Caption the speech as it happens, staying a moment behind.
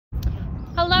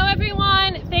Hello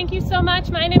everyone, thank you so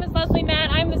much. My name is Leslie Matt.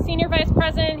 I'm the Senior Vice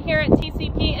President here at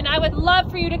TCP, and I would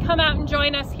love for you to come out and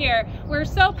join us here. We're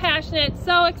so passionate,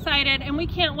 so excited, and we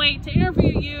can't wait to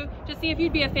interview you to see if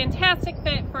you'd be a fantastic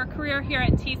fit for a career here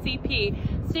at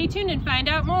TCP. Stay tuned and find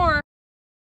out more.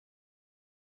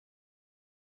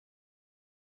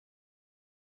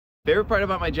 Favorite part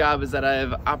about my job is that I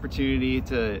have opportunity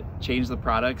to change the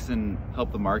products and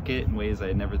help the market in ways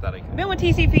I never thought I could. I've been with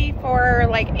TCP for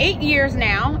like 8 years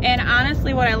now, and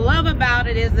honestly what I love about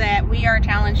it is that we are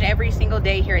challenged every single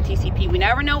day here at TCP. We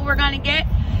never know what we're going to get,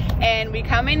 and we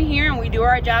come in here and we do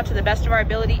our job to the best of our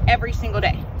ability every single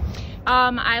day.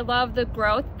 I love the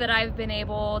growth that I've been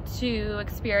able to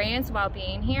experience while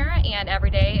being here, and every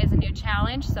day is a new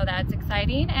challenge, so that's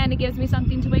exciting, and it gives me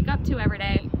something to wake up to every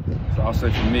day. So I'll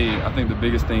say for me, I think the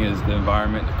biggest thing is the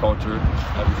environment, the culture,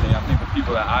 everything. I think the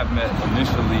people that I've met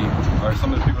initially are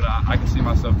some of the people that I can see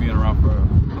myself being around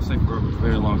for, I'll say, for a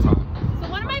very long time. So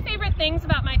one of my favorite things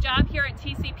about my job here at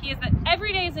TCP is that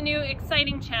every day is a new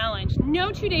exciting challenge.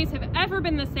 No 2 days have ever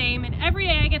been the same, and every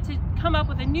day I get to come up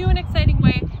with a new and exciting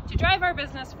way to drive our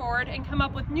business forward and come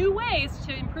up with new ways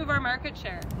to improve our market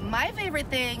share. My favorite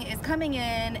thing is coming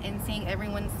in and seeing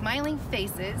everyone's smiling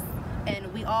faces,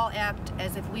 and we all act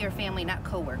as if we are family, not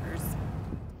co-workers.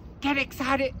 Get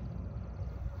excited.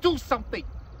 Do something.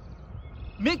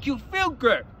 Make you feel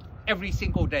good every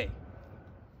single day.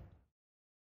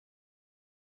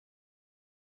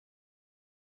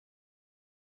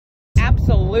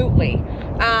 Absolutely.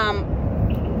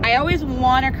 I always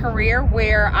want a career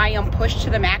where I am pushed to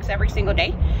the max every single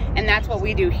day, and that's what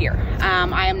we do here.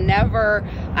 I am never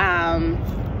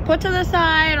put to the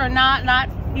side or not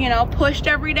pushed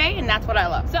every day, and that's what I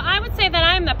love. So I would say that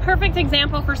I'm the perfect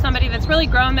example for somebody that's really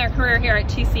grown their career here at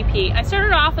TCP. I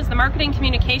started off as the Marketing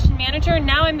Communication Manager, and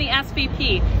now I'm the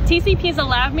SVP. TCP has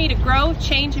allowed me to grow,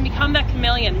 change, and become that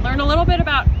chameleon, learn a little bit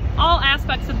about all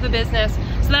aspects of the business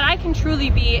so that I can truly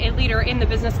be a leader in the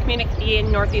business community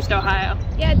in Northeast Ohio.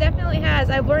 Yeah, it definitely has.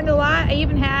 I've learned a lot. I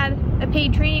even had a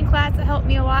paid training class that helped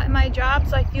me a lot in my job,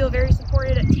 so I feel very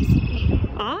supported at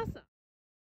TCP. Awesome.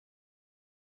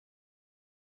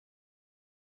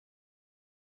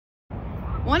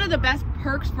 One of the best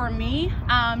perks for me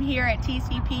here at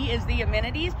TCP is the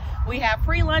amenities. We have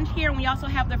free lunch here, and we also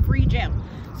have the free gym.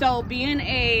 So being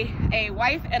a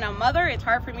wife and a mother, it's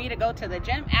hard for me to go to the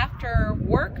gym after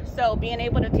work. So being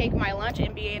able to take my lunch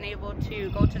and being able to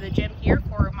go to the gym here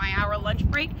for my hour lunch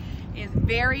break is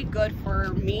very good for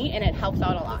me, and it helps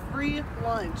out a lot. The free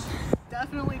lunch,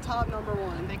 definitely top number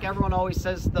one. I think everyone always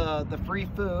says the free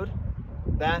food,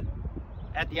 that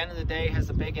at the end of the day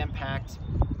has a big impact.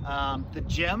 The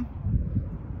gym,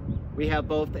 we have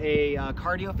both a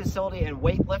cardio facility and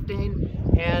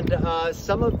weightlifting, and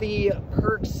some of the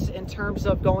perks in terms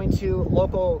of going to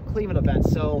local Cleveland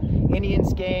events, so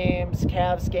Indians games,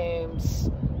 Cavs games,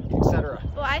 etc.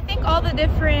 Well, I think all the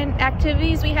different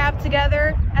activities we have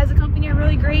together as a company are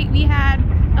really great. We had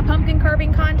a pumpkin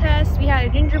carving contest, we had a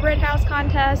gingerbread house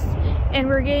contest, and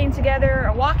we're getting together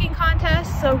a walking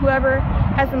contest, so whoever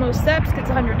has the most steps gets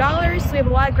 $100. So we have a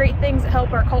lot of great things that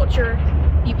help our culture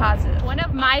be positive. One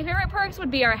of my favorite perks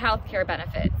would be our healthcare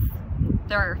benefits.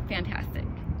 They're fantastic.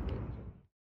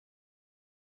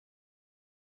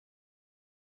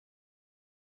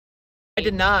 I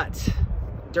did not.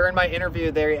 During my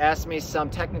interview, they asked me some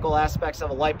technical aspects of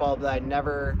a light bulb that I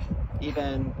never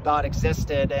even thought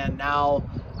existed, and now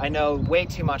I know way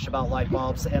too much about light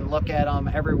bulbs and look at them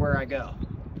everywhere I go.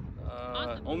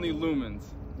 Only lumens.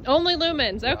 Only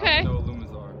lumens, okay. I know what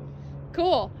lumens are.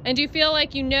 Cool. And do you feel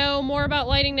like you know more about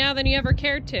lighting now than you ever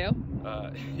cared to?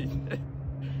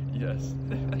 Yes.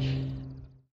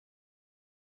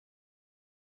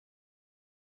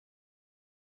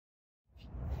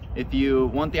 If you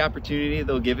want the opportunity,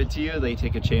 they'll give it to you. They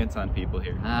take a chance on people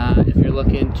here. If you're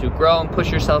looking to grow and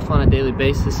push yourself on a daily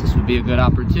basis, this would be a good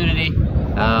opportunity.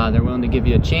 They're willing to give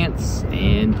you a chance,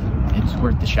 and it's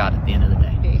worth the shot at the end of the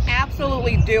day.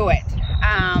 Absolutely do it.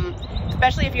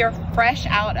 Especially if you're fresh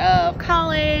out of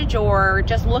college or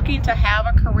just looking to have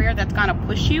a career that's going to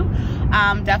push you,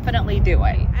 definitely do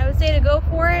it. I would say to go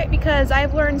for it because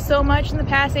I've learned so much in the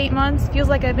past 8 months. Feels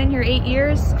like I've been here 8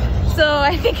 years. So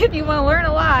I think if you want to learn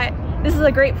a lot, this is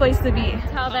a great place to be.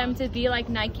 Tell them to be like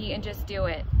Nike and just do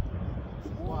it.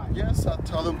 Yes, I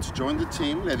tell them to join the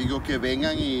team. Le digo que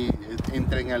vengan y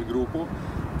entren al grupo.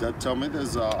 They tell me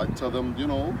this, I tell them,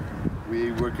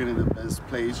 we working in the best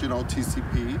place,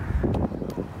 TCP.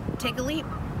 Take a leap.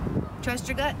 Trust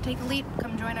your gut. Take a leap.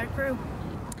 Come join our crew.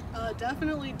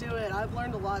 Definitely do it. I've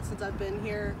learned a lot since I've been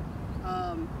here.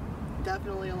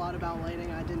 Definitely a lot about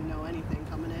lighting. I didn't know anything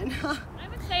coming in. I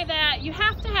would say that you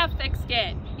have to have thick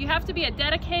skin. You have to be a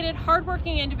dedicated,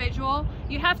 hardworking individual.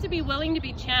 You have to be willing to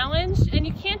be challenged, and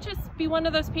you can't just be one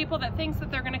of those people that thinks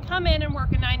that they're going to come in and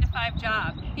work a 9-to-5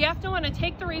 job. You have to want to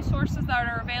take the resources that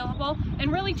are available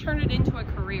and really turn it into a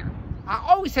career. I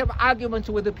always have arguments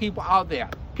with the people out there.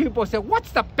 People say,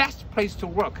 what's the best place to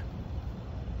work?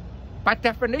 By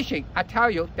definition, I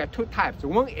tell you there are two types.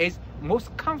 One is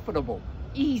most comfortable,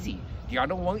 easy. The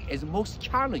other one is most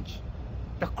challenged.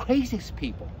 The craziest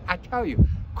people, I tell you,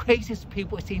 craziest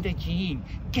people is in the gene.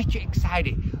 Get you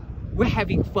excited. We're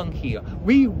having fun here.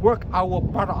 We work our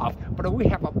butt off, but we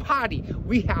have a party.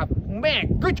 We have,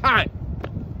 man, good time.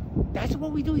 That's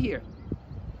what we do here.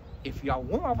 If you're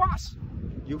one of us,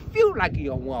 you feel like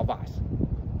you're one of us,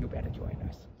 you better join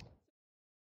us.